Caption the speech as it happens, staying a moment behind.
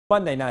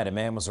Monday night, a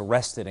man was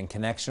arrested in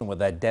connection with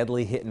that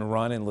deadly hit and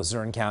run in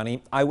Luzerne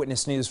County.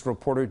 Eyewitness News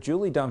reporter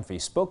Julie Dunphy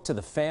spoke to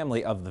the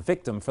family of the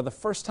victim for the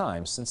first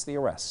time since the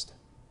arrest.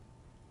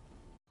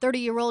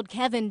 30-year-old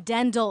Kevin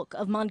Dendolk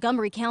of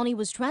Montgomery County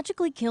was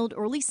tragically killed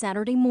early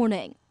Saturday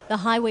morning. The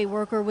highway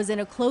worker was in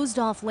a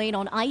closed-off lane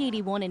on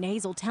I-81 in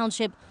Hazel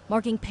Township,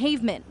 marking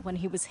pavement when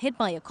he was hit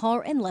by a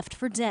car and left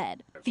for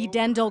dead. The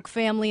Dendolk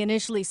family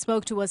initially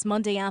spoke to us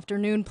Monday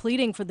afternoon,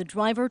 pleading for the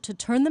driver to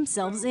turn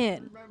themselves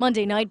in.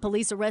 Monday night,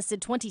 police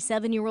arrested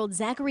 27-year-old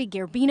Zachary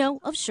Garbino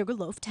of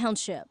Sugarloaf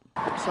Township.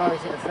 I'm sorry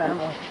to the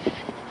family.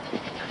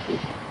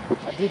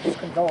 My deepest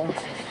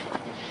condolences.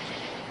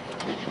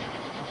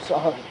 I'm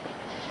sorry.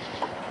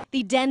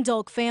 The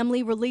Dendolk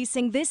family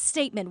releasing this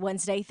statement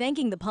Wednesday,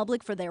 thanking the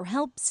public for their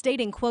help,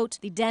 stating, quote,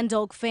 "The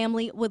Dendolk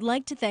family would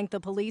like to thank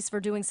the police for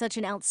doing such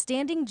an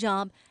outstanding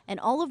job and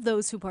all of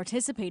those who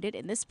participated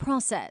in this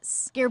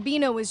process."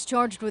 Garbino is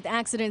charged with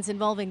accidents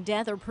involving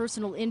death or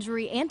personal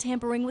injury and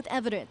tampering with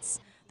evidence.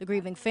 The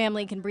grieving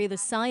family can breathe a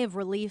sigh of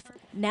relief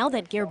now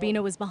that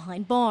Garbino is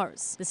behind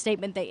bars. The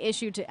statement they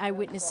issued to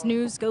Eyewitness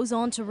News goes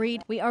on to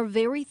read, "We are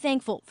very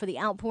thankful for the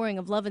outpouring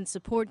of love and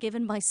support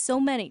given by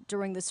so many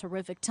during this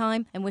horrific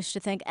time and wish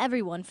to thank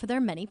everyone for their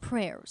many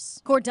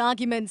prayers." Court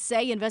documents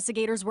say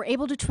investigators were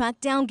able to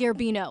track down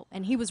Garbino,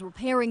 and he was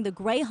repairing the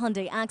gray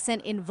Hyundai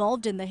Accent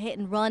involved in the hit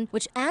and run,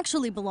 which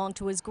actually belonged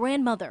to his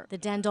grandmother. The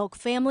Dendolk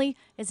family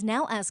is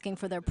now asking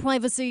for their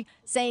privacy,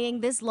 saying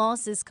this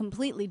loss is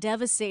completely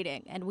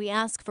devastating, and we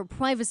ask for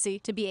privacy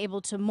to be able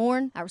to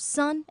mourn our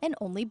son and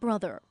only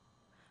brother.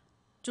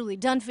 Julie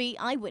Dunphy,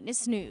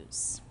 Eyewitness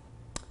News.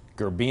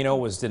 Garbino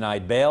was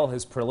denied bail.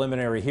 His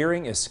preliminary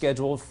hearing is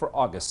scheduled for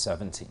August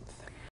 17th.